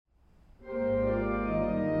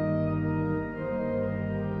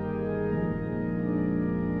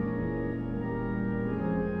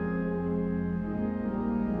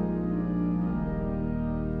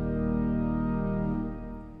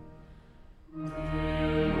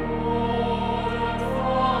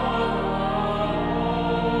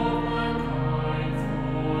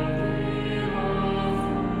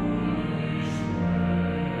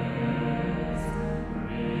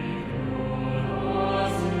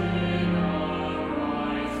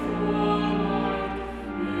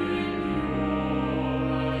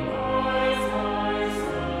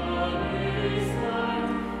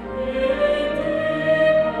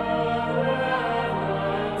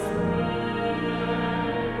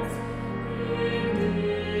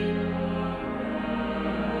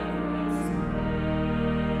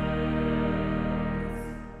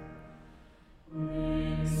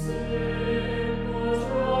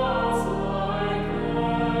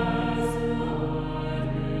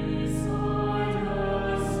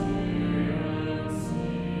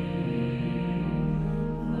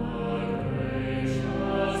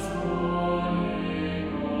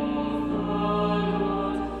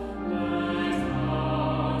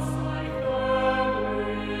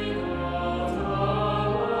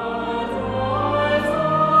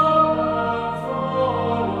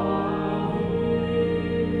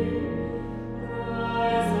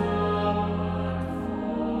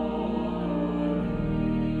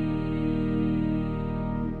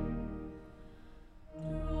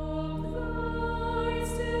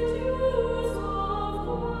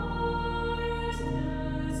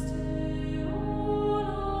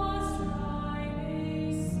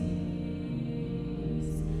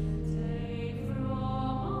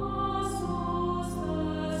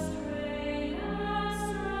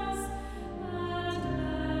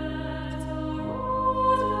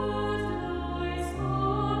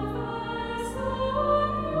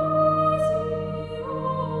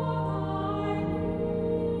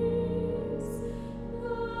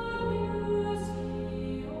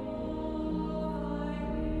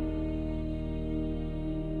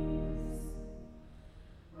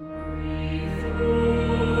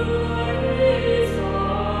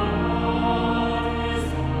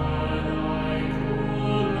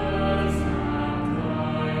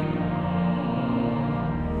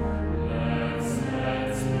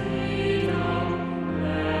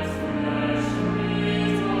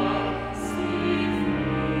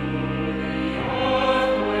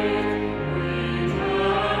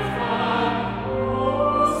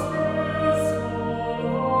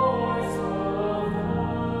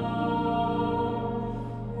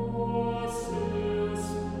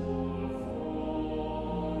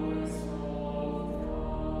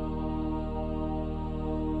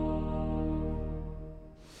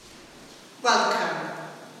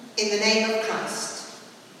In the name of Christ.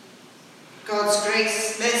 God's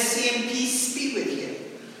grace, mercy and peace be with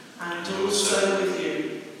you. And also with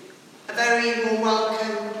you. A very warm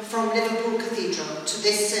welcome from Liverpool Cathedral to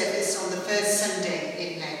this service on the first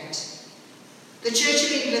Sunday in Lent. The Church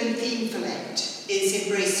of England theme for Lent is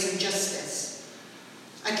Embracing Justice.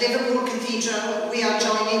 At Liverpool Cathedral, we are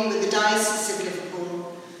joining with the Diocese of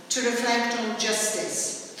Liverpool to reflect on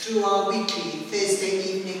justice through our weekly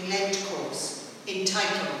Thursday evening Lent course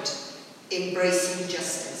entitled Embracing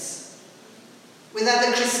Justice. With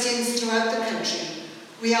other Christians throughout the country,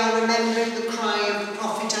 we are remembering the cry of the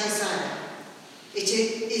prophet Isaiah. It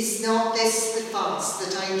is not this the fast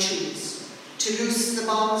that I choose, to loose the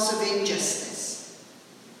bonds of injustice.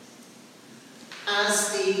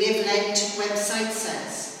 As the Live Lent website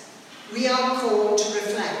says, we are called to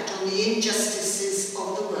reflect on the injustices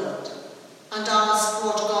of the world and ask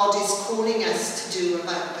what God is calling us to do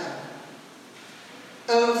about them.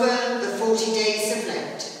 Over the 40 days of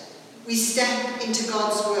Lent, we step into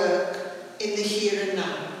God's work in the here and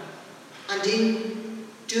now, and in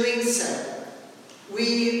doing so,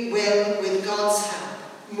 we will, with God's help,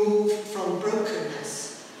 move from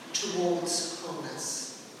brokenness towards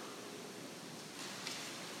wholeness.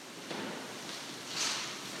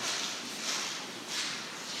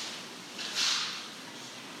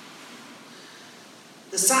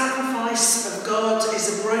 The sacrifice of God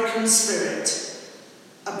is a broken spirit.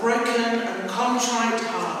 A broken and contrite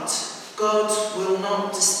heart God will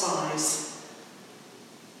not despise.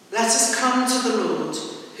 Let us come to the Lord,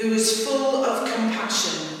 who is full of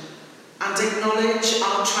compassion, and acknowledge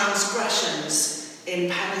our transgressions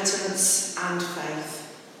in penitence and faith.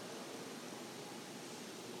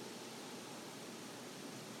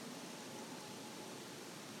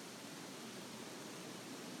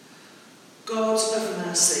 God of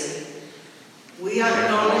mercy, we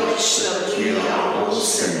acknowledge that we are all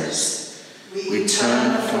sinners. We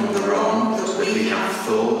turn from the wrong that we have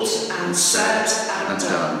thought and said and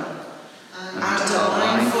done, and are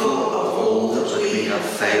mindful of all that we have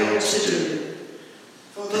failed to do.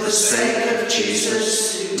 For the sake of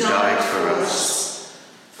Jesus, who died for us,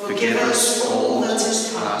 forgive us all that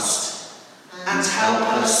is past, and help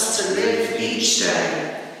us to live each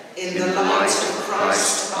day in the light of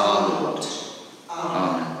Christ our Lord.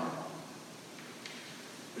 Amen.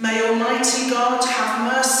 May Almighty God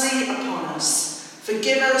have mercy upon us,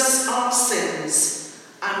 forgive us our sins,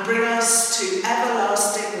 and bring us to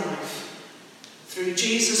everlasting life. Through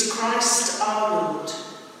Jesus Christ our Lord.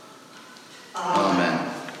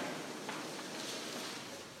 Amen.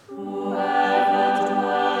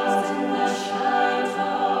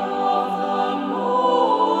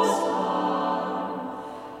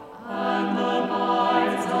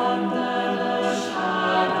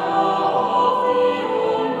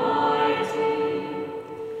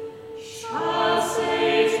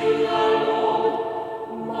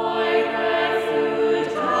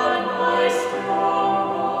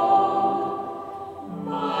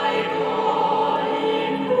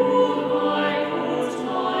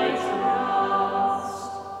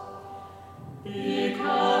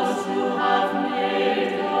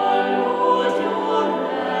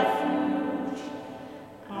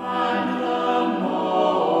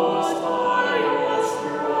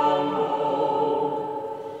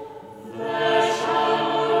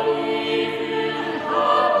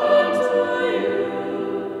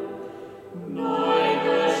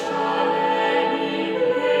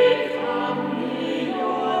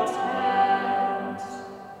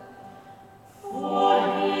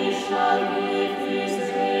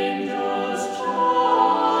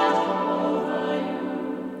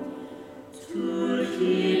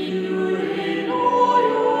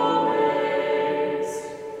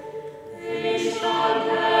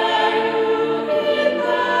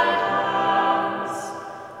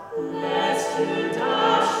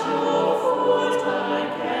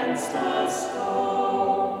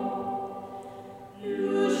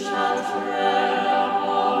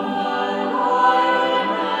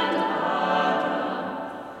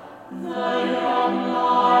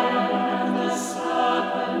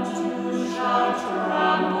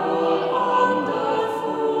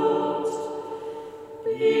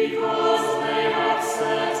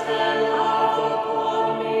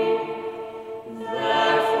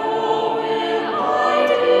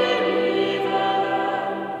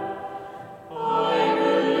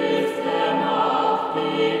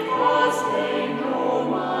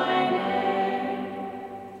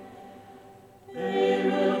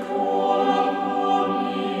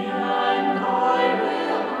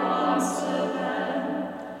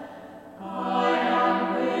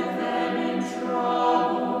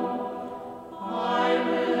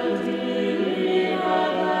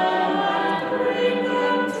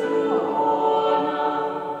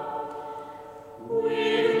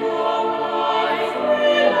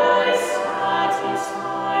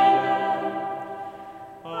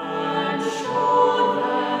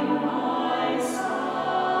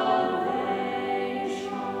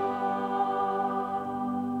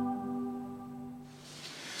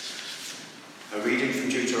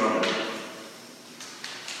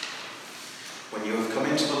 have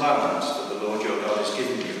come into the land that the Lord your God is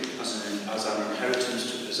giving you as an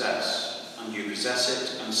inheritance to possess, and you possess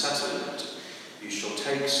it and settle in it, you shall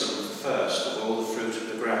take some of the first of all the fruit of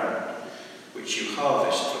the ground, which you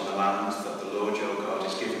harvest from the land that the Lord your God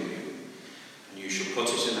is giving you, and you shall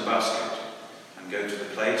put it in a basket, and go to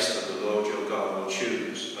the place that the Lord your God will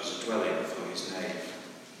choose as a dwelling for his name.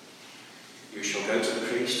 You shall go to the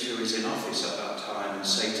priest who is in office at that time and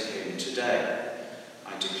say to him, Today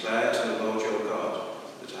I declare to the Lord your God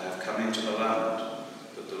that I have come into the land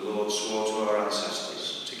that the Lord swore to our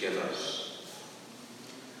ancestors to give us.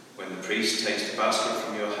 When the priest takes the basket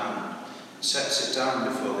from your hand and sets it down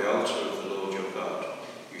before the altar of the Lord your God,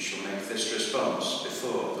 you shall make this response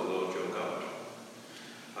before the Lord your God.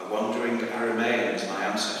 A wandering Aramaean is my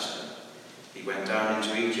ancestor. He went down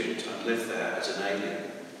into Egypt and lived there as an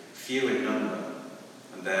alien, few in number,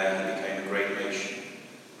 and there he became a great nation,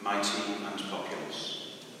 mighty and populous.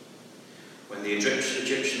 When the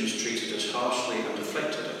Egyptians treated us harshly and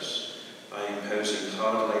afflicted us by imposing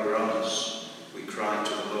hard labour on us, we cried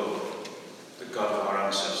to the Lord, the God of our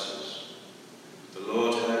ancestors. The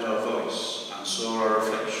Lord heard our voice and saw our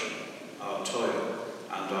affliction, our toil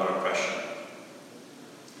and our oppression.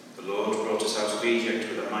 The Lord brought us out of Egypt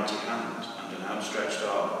with a mighty hand and an outstretched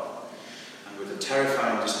arm, and with a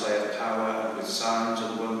terrifying display of power and with signs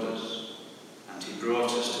and wonders. And he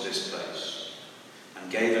brought us to this place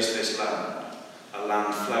and gave us this land, a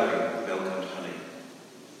land flowing with milk and honey.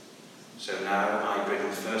 So now I bring the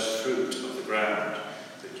first fruit of the ground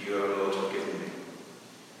that you, O Lord, have given me.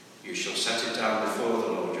 You shall set it down before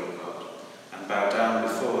the Lord your God, and bow down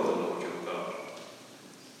before the Lord your God.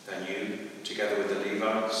 Then you, together with the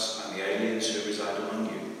Levites and the aliens who reside among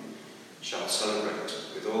you, shall celebrate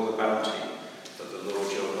with all the bounty that the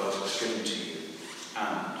Lord your God has given to you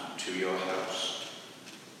and to your house.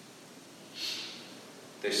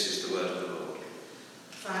 This is the word of the Lord.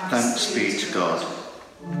 Thanks be to God.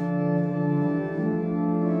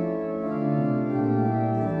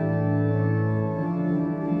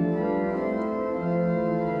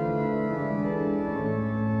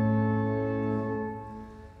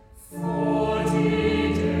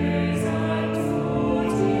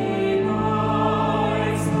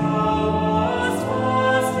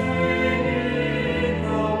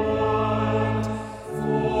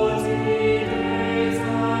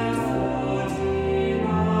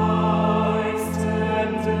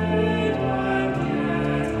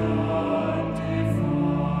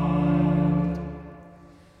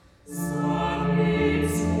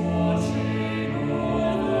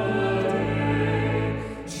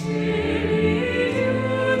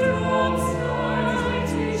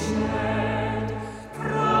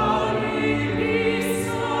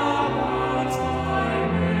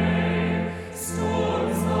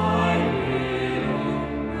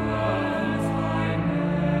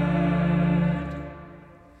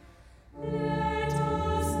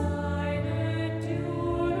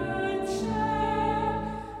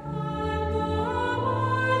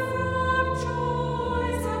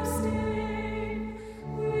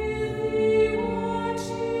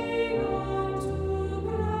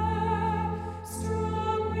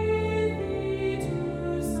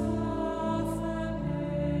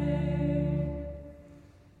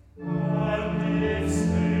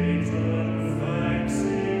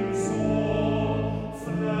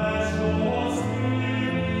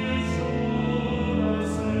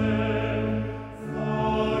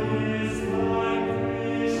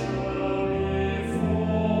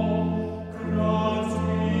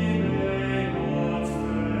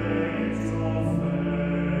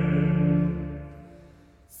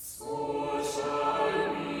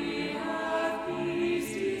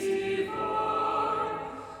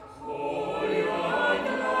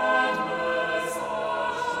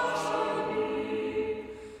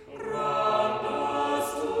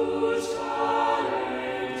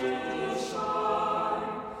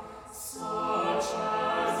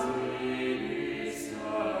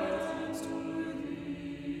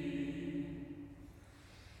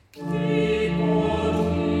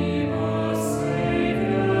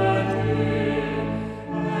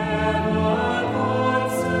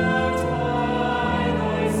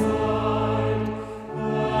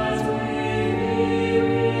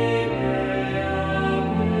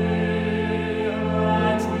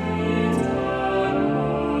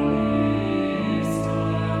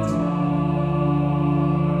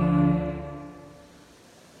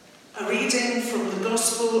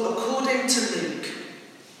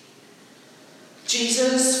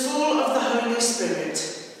 Jesus, full of the Holy Spirit,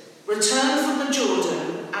 returned from the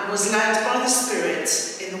Jordan and was led by the Spirit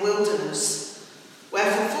in the wilderness,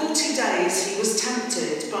 where for 40 days he was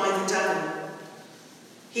tempted by the devil.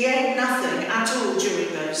 He ate nothing at all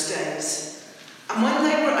during those days, and when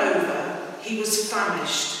they were over, he was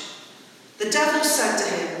famished. The devil said to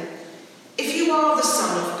him, "If you are the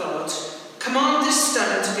Son of God, command this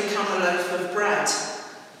stone to become a loaf of bread."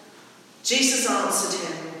 Jesus answered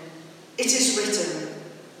him, "It is written,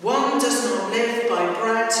 'One does not live by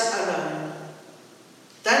bread alone.'"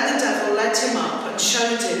 Then the devil led him up and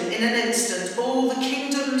showed him in an instant all the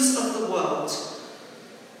kingdoms of the world.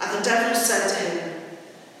 And the devil said to him,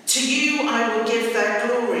 "To you I will give their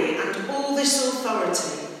glory and all this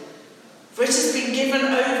authority, for it has been given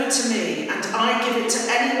over to me, and I give it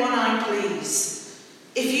to anyone I please.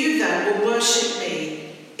 If you then will worship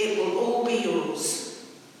me, it will all be yours."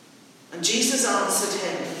 And Jesus answered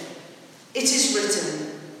him, "It is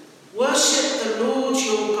written, 'Worship the Lord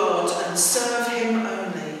your God and serve him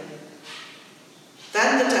only.'"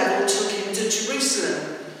 Then the devil took him to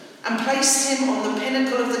Jerusalem and placed him on the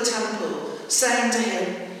pinnacle of the temple, saying to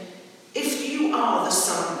him, "If you are the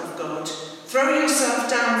Son of God, throw yourself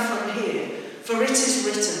down from here, for it is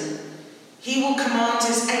written, 'He will command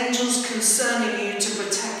his angels concerning you to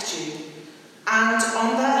protect you, and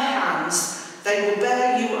on their hands they will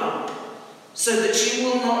bear you up, so that you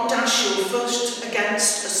will not dash your foot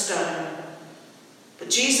against a stone.'" But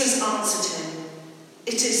Jesus answered him,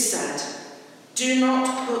 "It is said, 'Do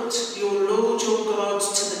not put your Lord your God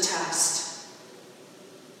to the test.'"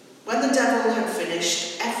 When the devil had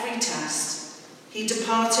finished every test, he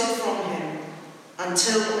departed from him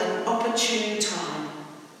until an opportune time.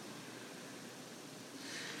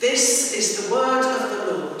 This is the word of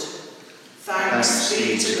the Lord. Thanks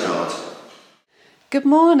be to God. Good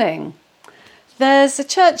morning. There's a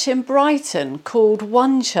church in Brighton called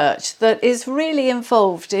One Church that is really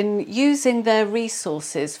involved in using their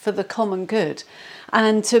resources for the common good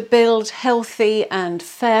and to build healthy and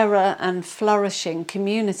fairer and flourishing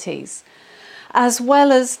communities. As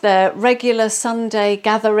well as their regular Sunday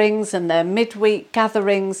gatherings and their midweek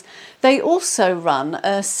gatherings, they also run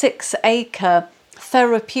a 6-acre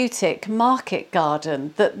therapeutic market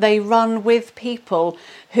garden that they run with people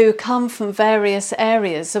who come from various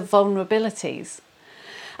areas of vulnerabilities.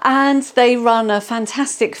 And they run a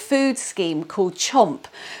fantastic food scheme called Chomp,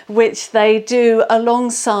 which they do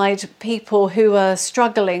alongside people who are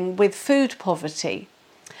struggling with food poverty.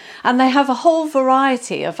 And they have a whole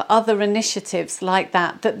variety of other initiatives like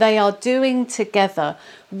that they are doing together,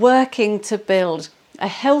 working to build a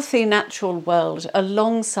healthy natural world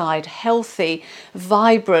alongside healthy,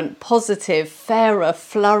 vibrant, positive, fairer,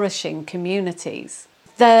 flourishing communities.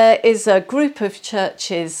 There is a group of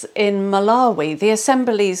churches in Malawi, the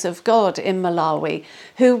Assemblies of God in Malawi,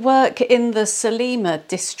 who work in the Salima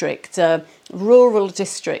district, a rural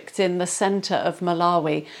district in the centre of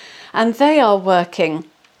Malawi. And they are working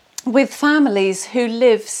with families who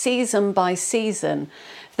live season by season.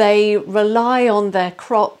 They rely on their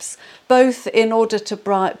crops, both in order to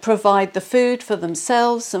provide the food for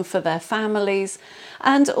themselves and for their families,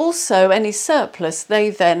 and also any surplus they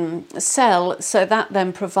then sell, so that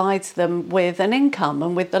then provides them with an income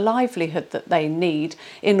and with the livelihood that they need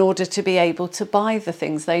in order to be able to buy the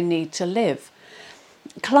things they need to live.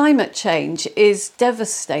 Climate change is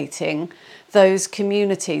devastating those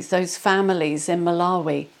communities, those families in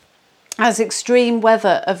Malawi. As extreme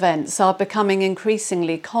weather events are becoming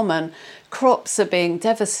increasingly common, crops are being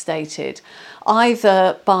devastated,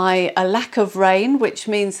 either by a lack of rain, which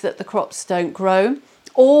means that the crops don't grow,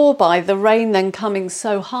 or by the rain then coming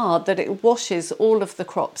so hard that it washes all of the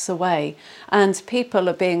crops away, and people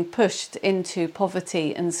are being pushed into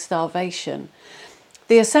poverty and starvation.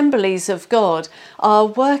 The Assemblies of God are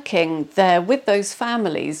working there with those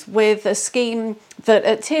families with a scheme that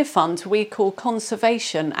at Tearfund we call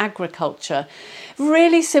conservation agriculture.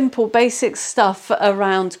 Really simple, basic stuff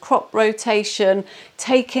around crop rotation,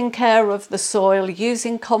 taking care of the soil,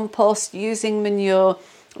 using compost, using manure.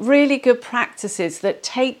 Really good practices that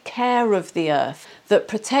take care of the earth, that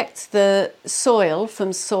protect the soil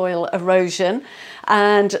from soil erosion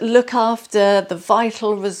and look after the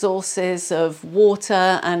vital resources of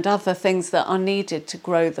water and other things that are needed to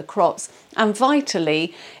grow the crops. And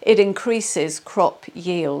vitally, it increases crop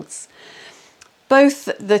yields. Both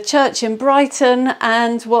the church in Brighton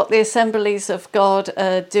and what the Assemblies of God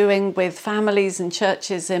are doing with families and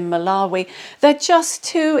churches in Malawi, they're just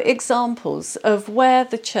two examples of where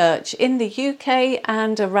the church in the UK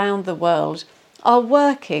and around the world are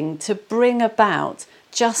working to bring about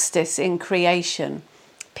justice in creation,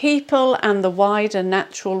 people and the wider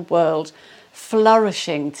natural world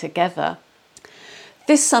flourishing together.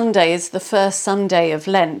 This Sunday is the first Sunday of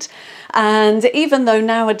Lent, and even though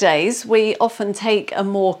nowadays we often take a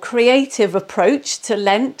more creative approach to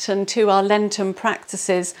Lent and to our Lenten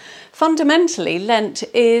practices, fundamentally Lent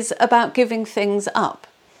is about giving things up.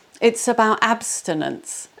 It's about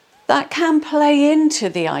abstinence. That can play into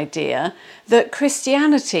the idea that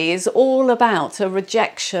Christianity is all about a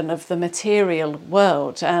rejection of the material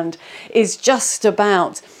world and is just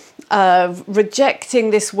about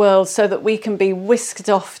rejecting this world so that we can be whisked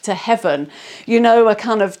off to heaven. You know, a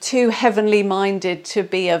kind of too heavenly minded to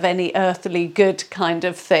be of any earthly good kind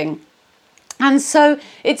of thing. And so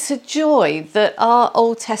it's a joy that our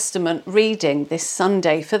Old Testament reading this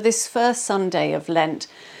Sunday, for this first Sunday of Lent,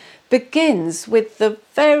 begins with the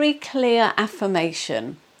very clear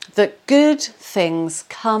affirmation that good things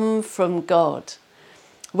come from God.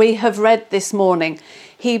 We have read this morning,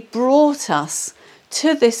 He brought us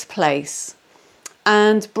to this place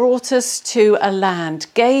and brought us to a land,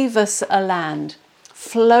 gave us a land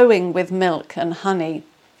flowing with milk and honey.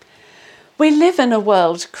 We live in a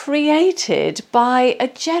world created by a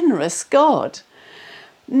generous God,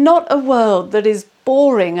 not a world that is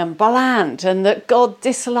boring and bland and that God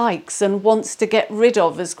dislikes and wants to get rid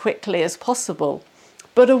of as quickly as possible,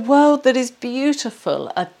 but a world that is beautiful,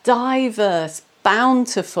 a diverse,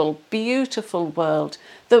 bountiful, beautiful world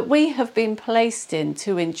that we have been placed in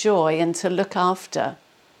to enjoy and to look after.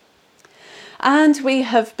 And we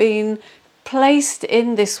have been placed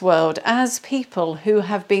in this world as people who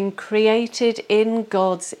have been created in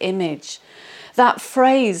God's image. That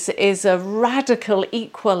phrase is a radical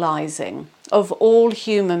equalizing of all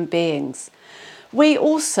human beings. We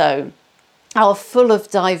also are full of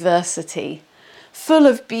diversity, full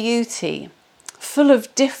of beauty, full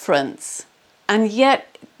of difference, and yet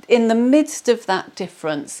in the midst of that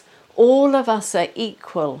difference, all of us are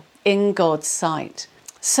equal in God's sight.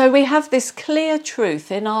 So we have this clear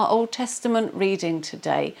truth in our Old Testament reading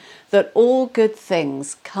today that all good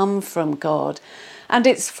things come from God. And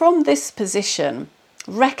it's from this position,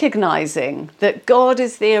 recognizing that God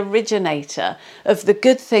is the originator of the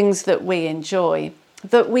good things that we enjoy,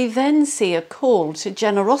 that we then see a call to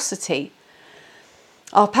generosity.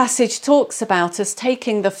 Our passage talks about us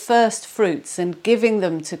taking the first fruits and giving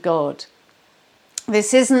them to God.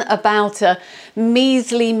 This isn't about a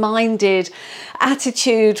measly-minded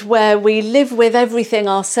attitude where we live with everything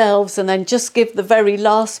ourselves and then just give the very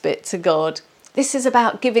last bit to God. This is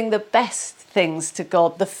about giving the best things to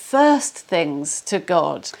God, the first things to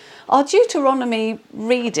God. Our Deuteronomy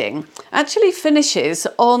reading actually finishes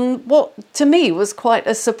on what to me was quite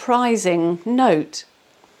a surprising note.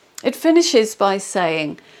 It finishes by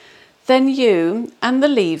saying, "Then you and the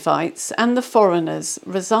Levites and the foreigners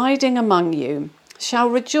residing among you shall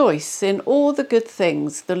rejoice in all the good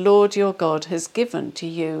things the Lord your God has given to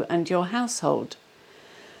you and your household."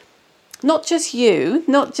 Not just you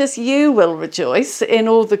will rejoice in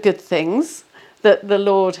all the good things that the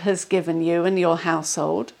Lord has given you and your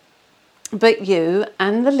household, but you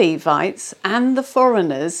and the Levites and the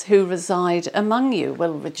foreigners who reside among you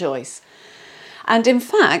will rejoice. And in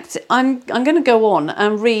fact, I'm going to go on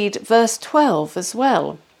and read verse 12 as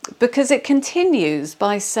well, because it continues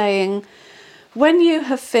by saying, "When you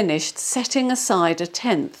have finished setting aside a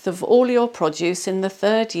tenth of all your produce in the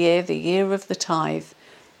third year, the year of the tithe,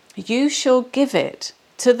 you shall give it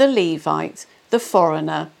to the Levite, the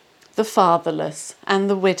foreigner, the fatherless, and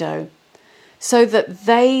the widow, so that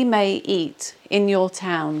they may eat in your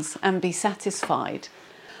towns and be satisfied."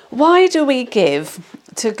 Why do we give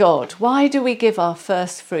to God? Why do we give our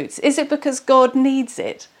first fruits? Is it because God needs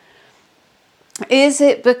it? Is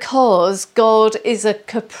it because God is a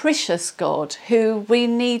capricious God who we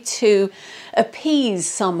need to appease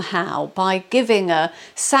somehow by giving a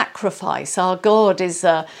sacrifice? Our God is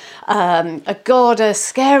a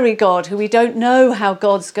scary God who we don't know how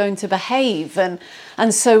God's going to behave. And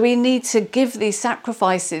so we need to give these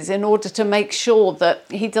sacrifices in order to make sure that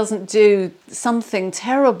he doesn't do something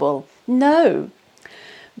terrible. No,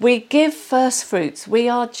 we give first fruits. We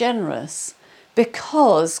are generous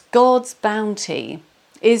because God's bounty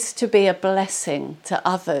is to be a blessing to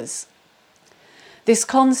others. This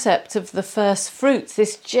concept of the first fruits,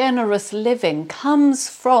 this generous living, comes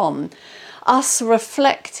from us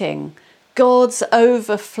reflecting God's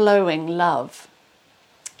overflowing love.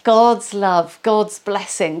 God's love, God's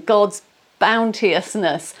blessing, God's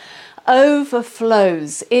bounteousness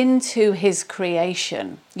overflows into his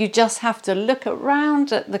creation. You just have to look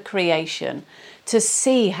around at the creation to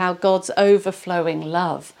see how God's overflowing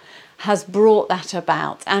love has brought that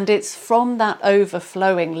about. And it's from that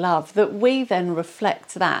overflowing love that we then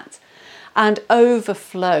reflect that and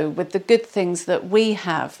overflow with the good things that we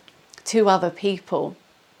have to other people.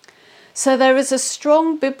 So there is a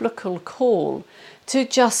strong biblical call to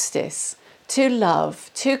justice, to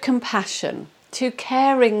love, to compassion, to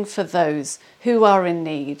caring for those who are in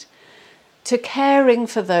need, to caring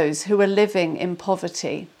for those who are living in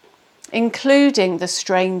poverty, including the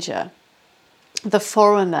stranger, the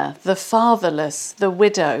foreigner, the fatherless, the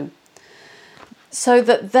widow, so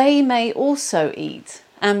that they may also eat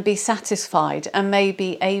and be satisfied and may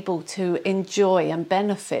be able to enjoy and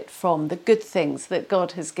benefit from the good things that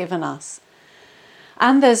God has given us.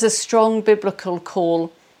 And there's a strong biblical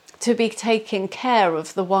call to be taking care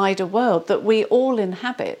of the wider world that we all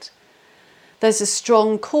inhabit. There's a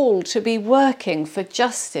strong call to be working for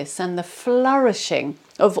justice and the flourishing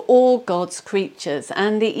of all God's creatures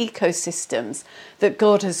and the ecosystems that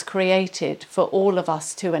God has created for all of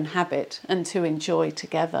us to inhabit and to enjoy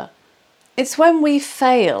together. It's when we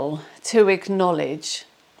fail to acknowledge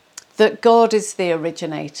that God is the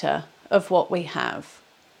originator of what we have.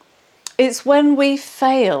 It's when we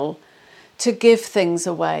fail to give things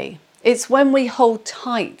away. It's when we hold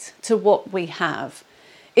tight to what we have.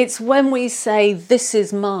 It's when we say, this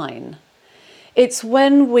is mine. It's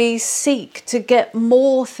when we seek to get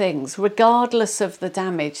more things, regardless of the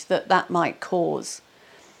damage that might cause.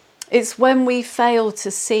 It's when we fail to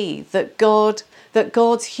see that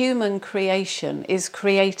God's human creation is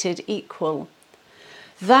created equal.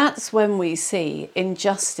 That's when we see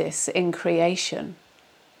injustice in creation.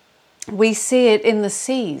 We see it in the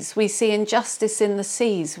seas. We see injustice in the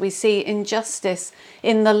seas. We see injustice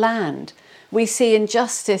in the land. We see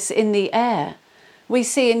injustice in the air. We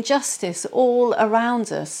see injustice all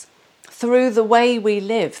around us through the way we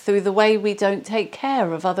live, through the way we don't take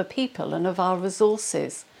care of other people and of our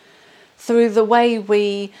resources, through the way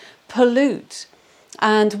we pollute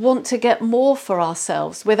and want to get more for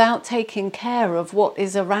ourselves without taking care of what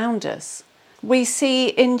is around us. We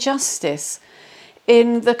see injustice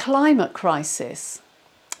in the climate crisis.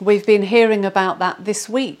 We've been hearing about that this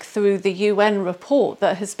week through the UN report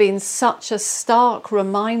that has been such a stark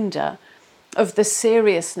reminder of the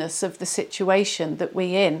seriousness of the situation that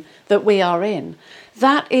we are in.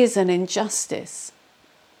 That is an injustice.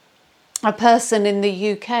 A person in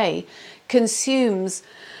the UK consumes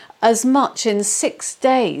as much in 6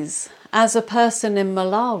 days as a person in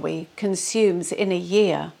Malawi consumes in a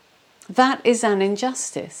year. That is an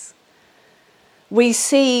injustice. We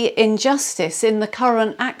see injustice in the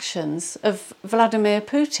current actions of Vladimir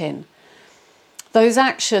Putin. Those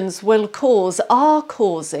actions are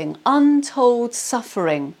causing untold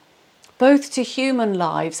suffering, both to human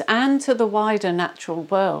lives and to the wider natural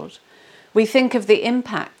world. We think of the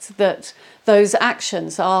impact that those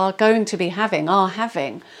actions are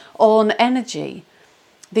having on energy,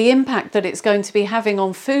 the impact that it's going to be having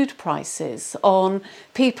on food prices, on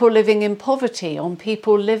people living in poverty, on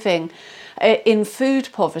people living in food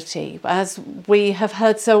poverty. As we have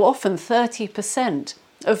heard so often, 30%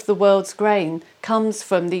 of the world's grain comes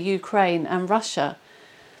from the Ukraine and Russia.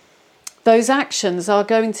 Those actions are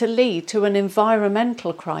going to lead to an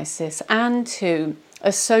environmental crisis and to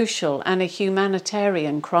a social and a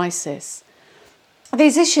humanitarian crisis.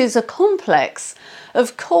 These issues are complex,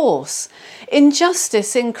 of course.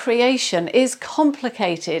 Injustice in creation is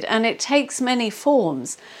complicated and it takes many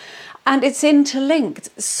forms. And it's interlinked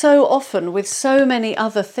so often with so many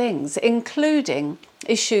other things, including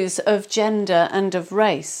issues of gender and of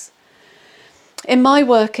race. In my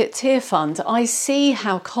work at Tearfund, I see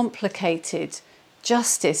how complicated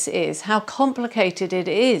justice is, how complicated it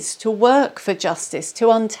is to work for justice, to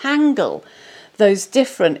untangle those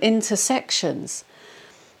different intersections.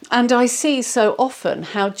 And I see so often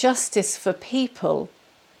how justice for people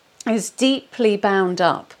is deeply bound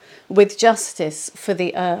up with justice for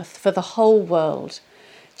the earth, for the whole world.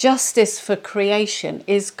 Justice for creation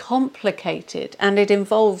is complicated and it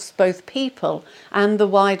involves both people and the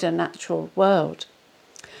wider natural world.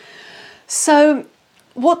 So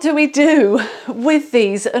what do we do with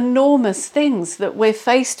these enormous things that we're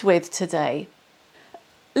faced with today?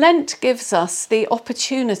 Lent gives us the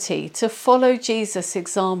opportunity to follow Jesus'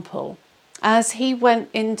 example as he went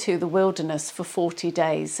into the wilderness for 40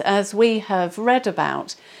 days, as we have read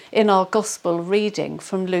about in our Gospel reading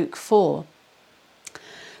from Luke 4.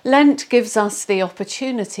 Lent gives us the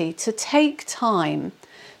opportunity to take time,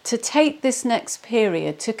 to take this next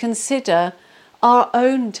period to consider our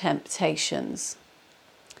own temptations.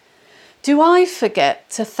 Do I forget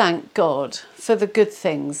to thank God for the good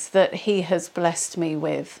things that he has blessed me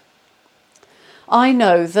with? I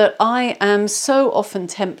know that I am so often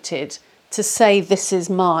tempted to say this is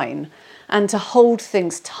mine and to hold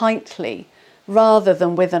things tightly rather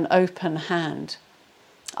than with an open hand.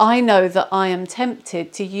 I know that I am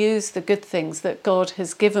tempted to use the good things that God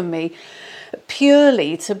has given me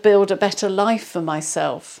purely to build a better life for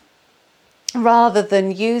myself, rather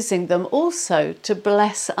than using them also to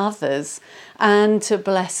bless others and to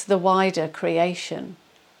bless the wider creation.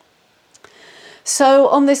 So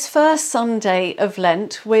on this first Sunday of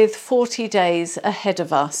Lent, with 40 days ahead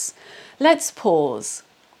of us, let's pause.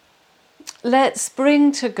 Let's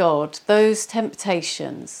bring to God those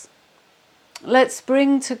temptations. Let's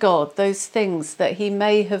bring to God those things that he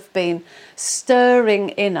may have been stirring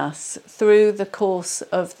in us through the course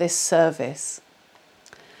of this service.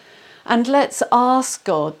 And let's ask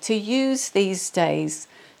God to use these days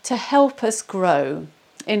to help us grow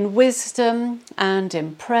in wisdom and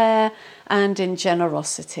in prayer and in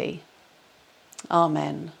generosity.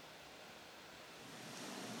 Amen.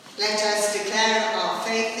 Let us declare our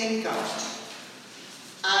faith in God.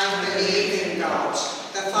 I believe in God,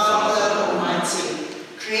 the Father Almighty,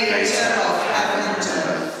 creator of heaven and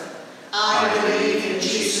earth. I believe in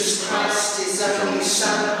Jesus Christ, his only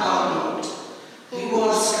Son, our Lord, who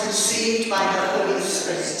was conceived by the Holy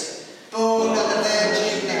Spirit, born of the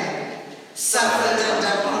Virgin Mary, suffered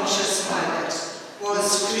under Pontius Pilate,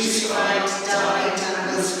 was crucified, died,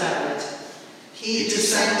 and was buried. He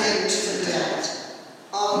descended to the dead.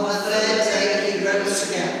 On the third day he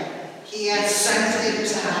rose again. He ascended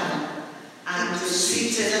into heaven, and is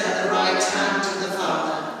seated at the right hand of the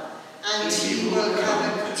Father, and he will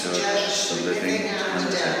come to judge the living and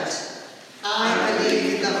the dead. I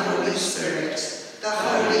believe in the Holy Spirit, the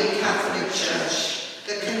Holy Catholic Church,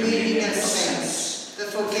 the communion of saints, the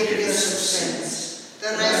forgiveness of sins, the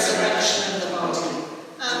resurrection of the body,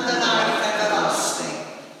 and the life everlasting.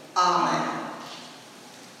 Amen.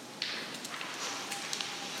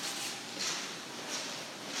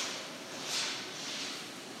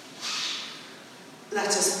 Let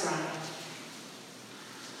us pray.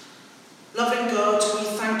 Loving God, we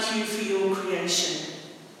thank you for your creation.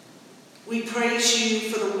 We praise you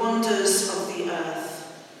for the wonders of the earth,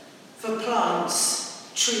 for plants,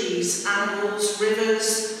 trees, animals,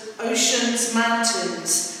 rivers, oceans,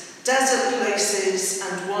 mountains, desert places,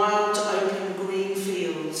 and wild open green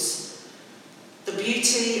fields. The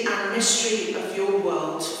beauty and mystery of your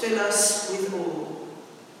world fill us with awe.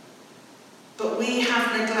 But we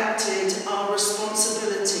have neglected our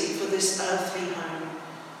responsibility for this earthly home.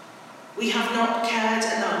 We have not cared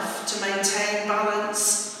enough to maintain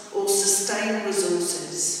balance or sustain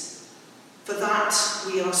resources. For that,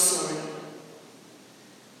 we are sorry.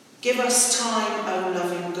 Give us time, O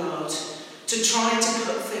loving God, to try to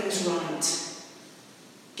put things right.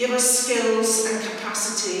 Give us skills and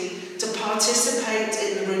capacity to participate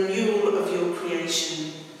in the renewal of your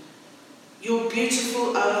creation. Your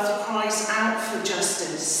beautiful earth cries out for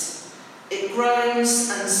justice. It groans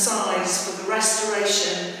and sighs for the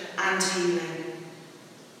restoration and healing.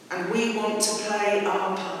 And we want to play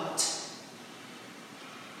our part.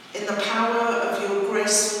 In the power of your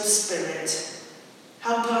graceful Spirit,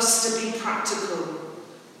 help us to be practical,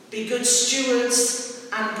 be good stewards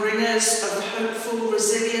and bringers of hopeful,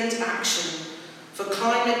 resilient action for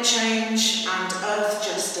climate change and earth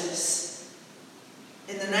justice.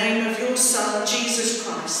 In the name of your Son, Jesus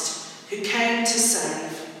Christ, who came to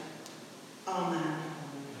save. Amen.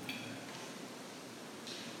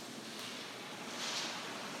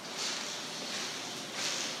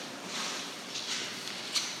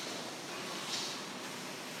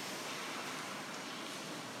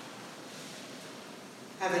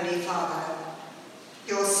 Heavenly Father,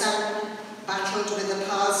 your Son battled with the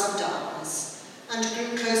powers of darkness and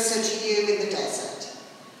grew closer to you in the desert.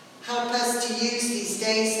 Help us to use these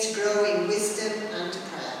days to grow in wisdom and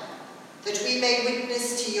prayer, that we may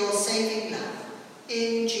witness to your saving love.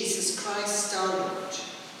 In Jesus Christ our Lord.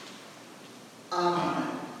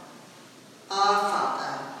 Amen. Our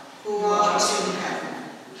Father, who art in heaven,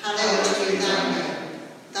 hallowed be thy name.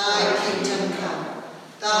 Thy kingdom come,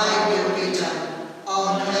 thy will be done,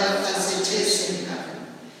 on earth as it is in heaven.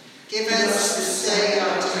 Give us this day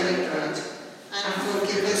our daily bread, and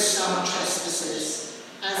forgive us our trespasses,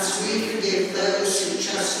 as we forgive those who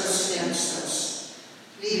trespass against us.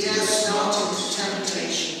 Lead us not into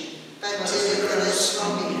temptation, but deliver us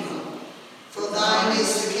from evil. For thine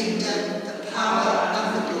is the kingdom, the power,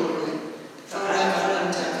 and the glory, forever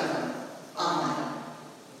and ever. Amen.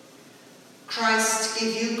 Christ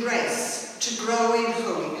give you grace to grow in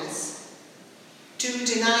holiness, to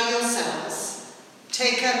deny yourselves,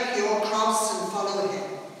 take up your cross and follow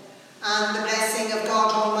him. And the blessing of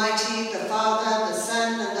God Almighty, the Father, the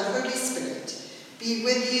Son, and the Holy Spirit be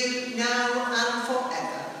with you now